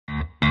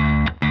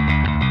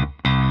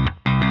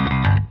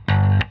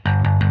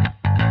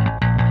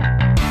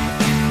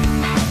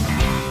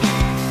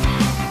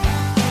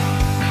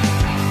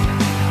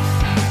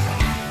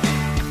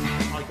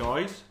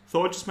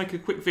I'd just make a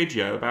quick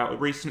video about a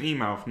recent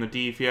email from the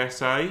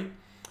DVSA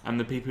and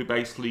the people who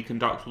basically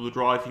conduct all the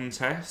driving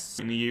tests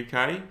in the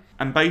UK.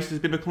 And basically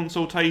there's been a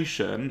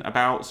consultation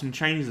about some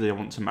changes they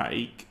want to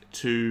make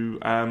to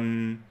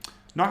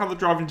not how the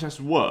driving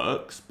test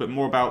works, but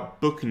more about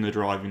booking the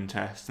driving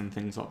test and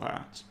things like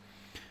that.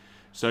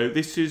 So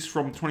this is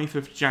from 25th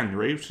of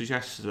January, which is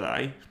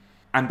yesterday.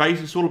 And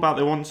basically it's all about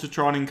they want to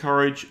try and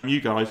encourage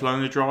you guys,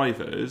 learner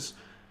drivers,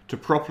 to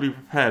properly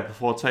prepare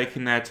before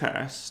taking their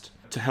test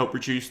to help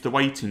reduce the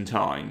waiting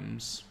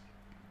times.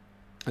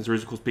 As there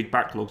is, of course, big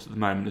backlogs at the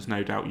moment, as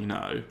no doubt you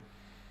know.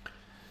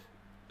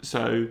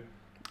 So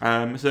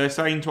they're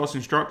saying to us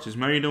instructors,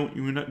 we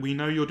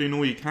know you're doing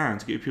all you can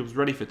to get your pupils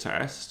ready for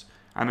test,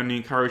 and only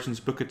encourage them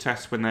to book a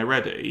test when they're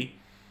ready.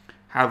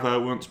 However,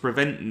 we want to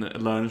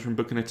prevent learners from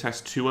booking a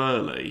test too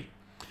early,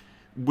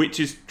 which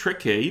is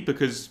tricky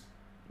because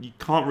you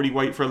can't really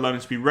wait for a learner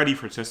to be ready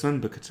for a test and then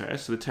book a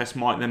test. So the test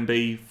might then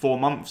be 4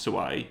 months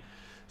away.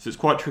 So it's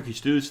quite tricky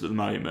to do this at the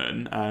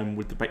moment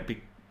with the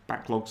big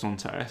backlogs on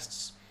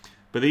tests.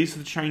 But these are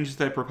the changes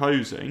they're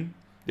proposing.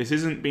 This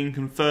isn't being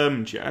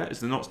confirmed yet.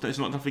 It's not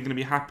definitely going to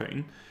be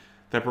happening.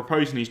 They're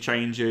proposing these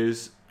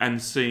changes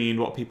and seeing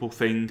what people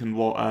think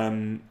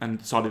and and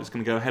decide if it's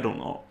going to go ahead or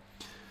not.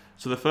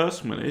 So the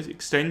first one is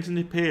extending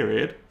the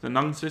period that an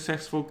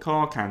unsuccessful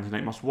car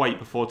candidate must wait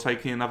before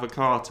taking another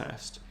car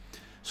test.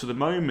 So the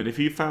moment, if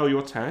you fail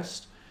your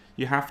test,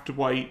 you have to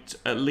wait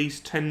at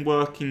least 10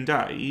 working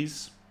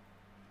days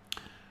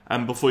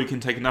before you can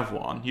take another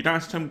one. You don't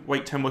have to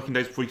wait 10 working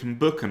days before you can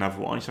book another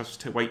one. You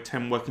just have to wait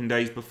 10 working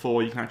days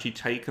before you can actually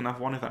take another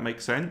one, if that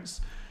makes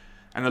sense.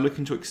 And they're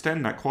looking to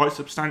extend that quite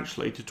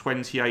substantially to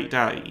 28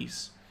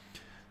 days.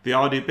 The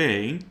idea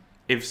being,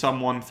 if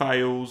someone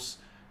fails,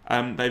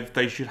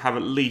 they should have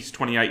at least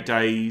 28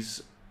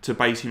 days to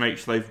basically make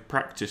sure they've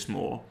practiced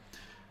more.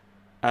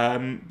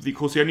 Of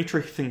course, the only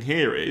tricky thing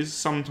here is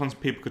sometimes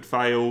people could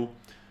fail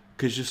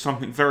because just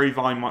something very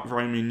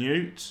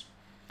minute,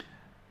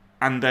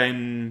 and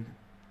then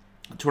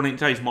 28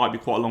 days might be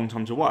quite a long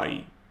time to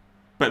wait.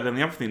 But then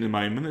the other thing at the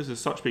moment is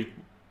there's such big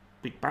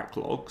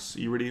backlogs,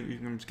 you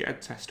can get a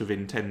test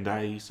within 10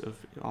 days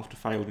after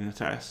failing the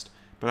test.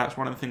 But that's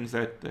one of the things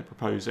they're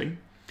proposing.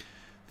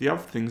 The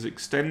other thing is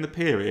extend the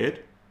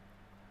period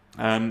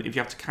if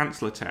you have to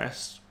cancel a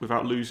test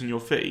without losing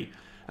your fee.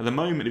 At the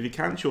moment, if you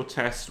cancel your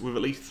test with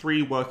at least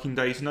 3 working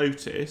days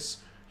notice,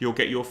 you'll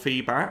get your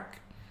fee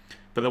back.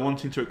 But they're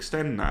wanting to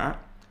extend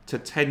that to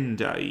 10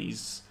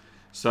 days.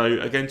 So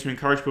again, to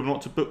encourage people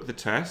not to book the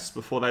test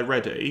before they're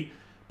ready,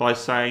 by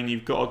saying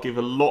you've got to give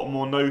a lot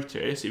more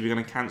notice if you're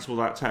going to cancel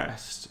that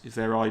test, is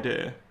their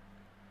idea.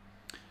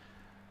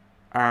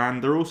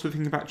 And they're also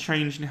thinking about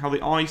changing how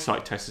the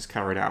eyesight test is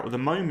carried out. At the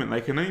moment,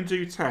 they can only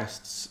do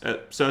tests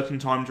at certain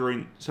times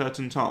during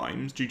certain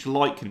times due to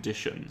light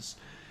conditions.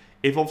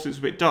 If obviously it's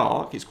a bit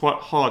dark, it's quite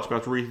hard to be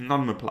able to read the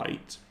number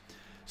plate.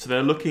 So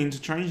they're looking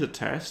to change the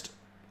test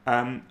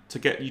to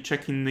get you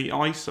checking the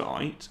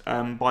eyesight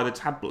by the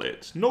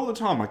tablet. Not all the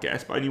time, I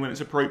guess, but only when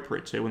it's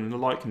appropriate to, when the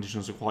light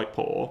conditions are quite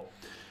poor.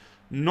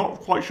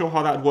 Not quite sure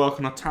how that would work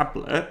on a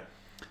tablet,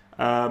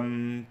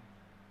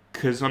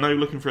 because I know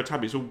looking for a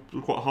tablet, it's all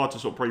quite hard to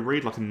sort of probably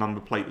read like a number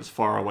plate that's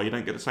far away. You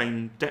don't get the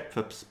same depth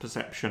of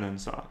perception and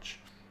such.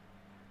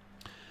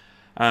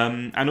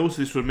 And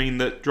also this would mean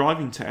that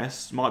driving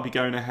tests might be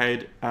going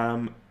ahead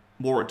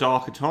more at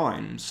darker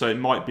times. So it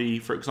might be,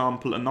 for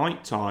example, at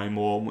night time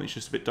or when it's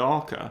just a bit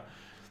darker.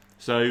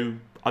 So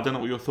I don't know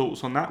what your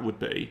thoughts on that would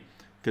be,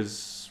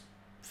 because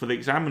for the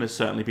examiners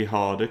certainly be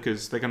harder,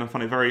 because they're going to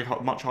find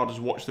it much harder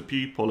to watch the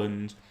pupil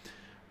and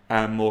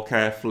more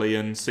carefully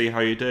and see how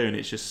you're doing.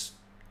 It's just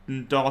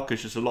darker,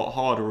 it's just a lot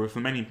harder for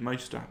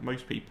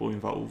most people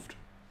involved.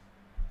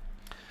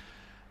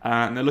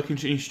 And they're looking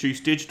to introduce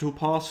digital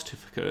pass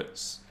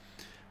certificates,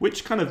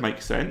 which kind of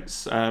makes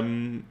sense,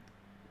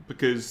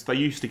 because they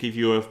used to give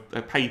you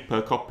a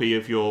paper copy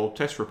of your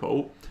test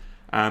report.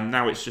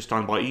 Now it's just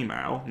done by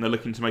email, and they're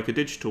looking to make a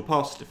digital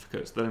pass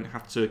certificate, so they don't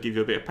have to give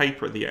you a bit of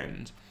paper at the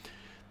end.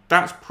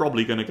 That's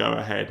probably going to go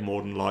ahead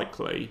more than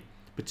likely,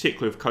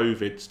 particularly with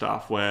COVID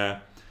stuff,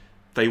 where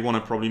they want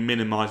to probably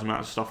minimise the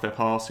amount of stuff they're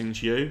passing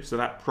to you, so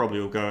that probably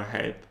will go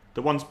ahead.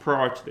 The ones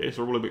prior to this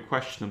are all a bit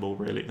questionable,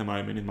 really, at the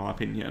moment, in my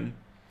opinion.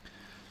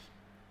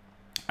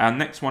 And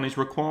next one is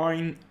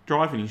requiring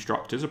driving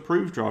instructors,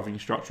 approved driving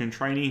instructor and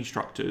trainee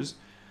instructors,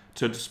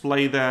 to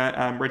display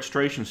their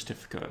registration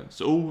certificate.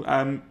 So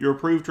all your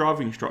approved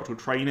driving instructor or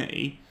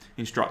trainee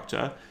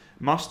instructor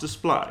must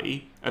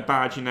display a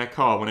badge in their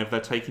car whenever they're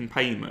taking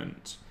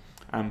payment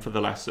for the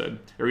lesson.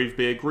 It will either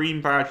be a green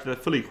badge if they're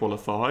fully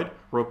qualified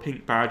or a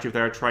pink badge if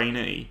they're a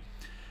trainee.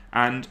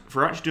 And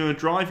for actually doing a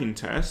driving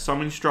test,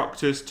 some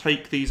instructors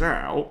take these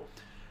out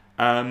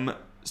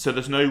so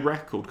there's no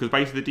record, because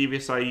basically the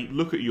DVSA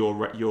look at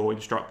your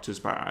instructor's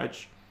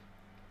badge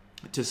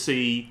to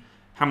see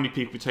how many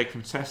people you take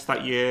from tests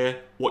that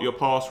year, what your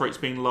pass rate's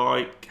been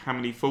like, how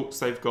many faults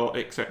they've got,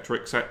 etc,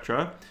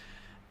 etc.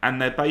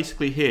 And they're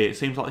basically here, it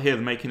seems like here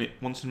they're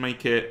wanting to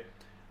make it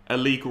a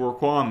legal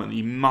requirement that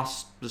you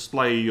must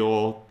display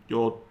your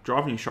your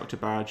driving instructor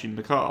badge in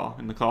the car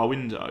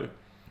window.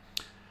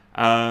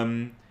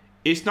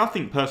 It's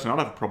nothing personal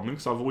I'd have a problem with,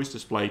 because I've always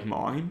displayed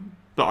mine,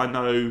 but I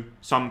know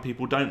some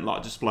people don't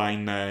like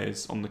displaying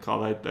theirs on the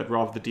car. They'd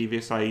rather the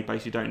DVSA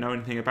basically don't know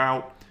anything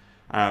about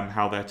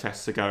how their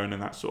tests are going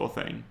and that sort of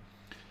thing.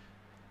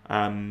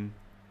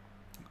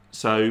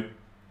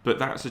 But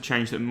that's a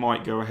change that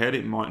might go ahead,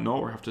 it might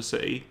not, we'll have to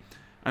see.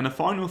 And the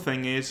final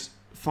thing is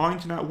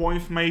finding out what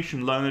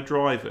information learner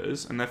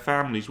drivers and their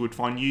families would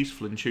find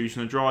useful in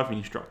choosing a driving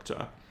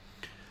instructor.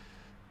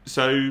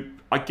 So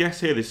I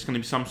guess here this is going to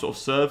be some sort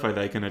of survey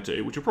they're going to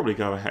do, which will probably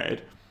go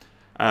ahead,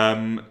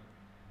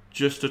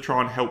 just to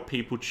try and help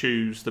people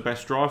choose the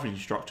best driving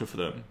instructor for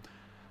them.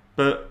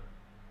 But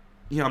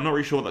yeah, I'm not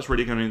really sure what that's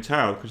really going to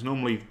entail, because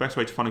normally the best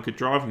way to find a good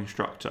driving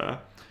instructor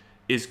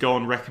is go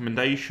on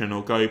recommendation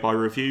or go by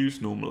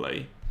reviews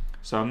normally.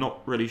 So I'm not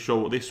really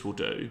sure what this will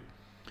do.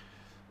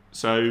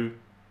 So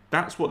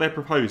that's what they're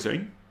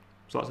proposing.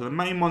 So the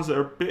main ones that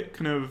are a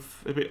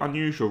bit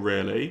unusual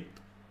really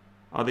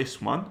are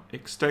this one,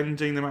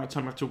 extending the amount of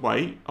time you have to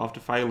wait after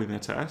failing the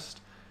test,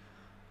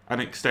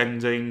 and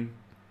extending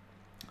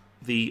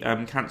the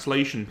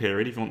cancellation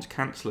period if you want to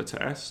cancel a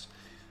test,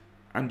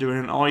 and doing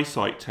an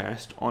eyesight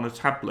test on a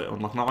tablet, on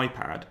like an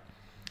iPad.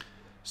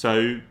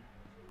 So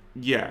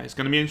yeah, it's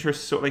going to be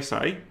interesting to see what they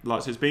say.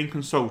 Like, so it's being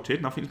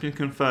consulted, nothing's been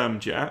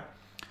confirmed yet.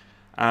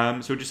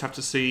 So we'll just have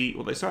to see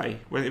what they say.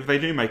 If they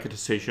do make a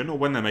decision, or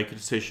when they make a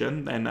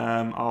decision, then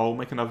I'll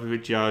make another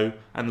video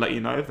and let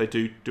you know if they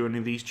do any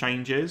of these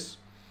changes.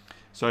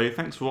 So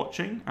thanks for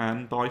watching,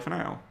 and bye for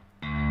now.